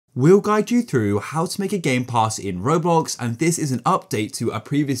We'll guide you through how to make a game pass in Roblox, and this is an update to a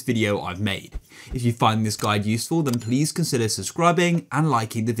previous video I've made. If you find this guide useful, then please consider subscribing and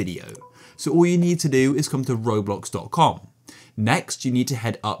liking the video. So all you need to do is come to roblox.com. Next, you need to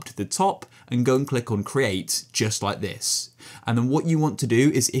head up to the top and go and click on create, just like this. And then what you want to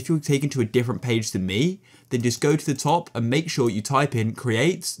do is, if you're taken to a different page than me, then just go to the top and make sure you type in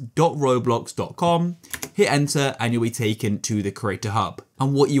create.roblox.com, hit enter, and you'll be taken to the Creator Hub.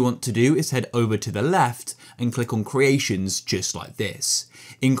 And what you want to do is head over to the left and click on creations, just like this.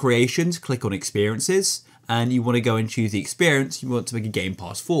 In creations, click on experiences, and you want to go and choose the experience you want to make a game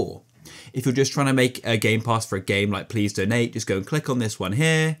pass for. If you're just trying to make a game pass for a game like Please Donate, just go and click on this one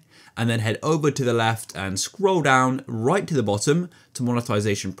here, and then head over to the left and scroll down right to the bottom to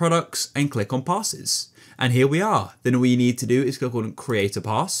monetization products and click on passes. And here we are. Then all you need to do is click on create a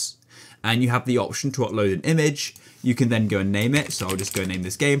pass, and you have the option to upload an image. You can then go and name it. So I'll just go and name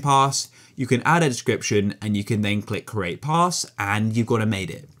this game pass. You can add a description, and you can then click create pass, and you've got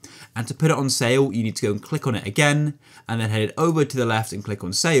made it. And to put it on sale, you need to go and click on it again, and then head over to the left and click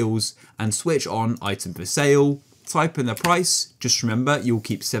on sales and switch on item for sale. Type in the price, just remember you'll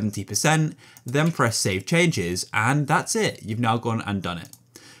keep 70%, then press save changes, and that's it. You've now gone and done it.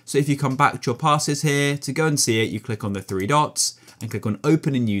 So if you come back to your passes here, to go and see it, you click on the three dots and click on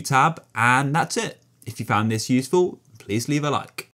open a new tab, and that's it. If you found this useful, please leave a like.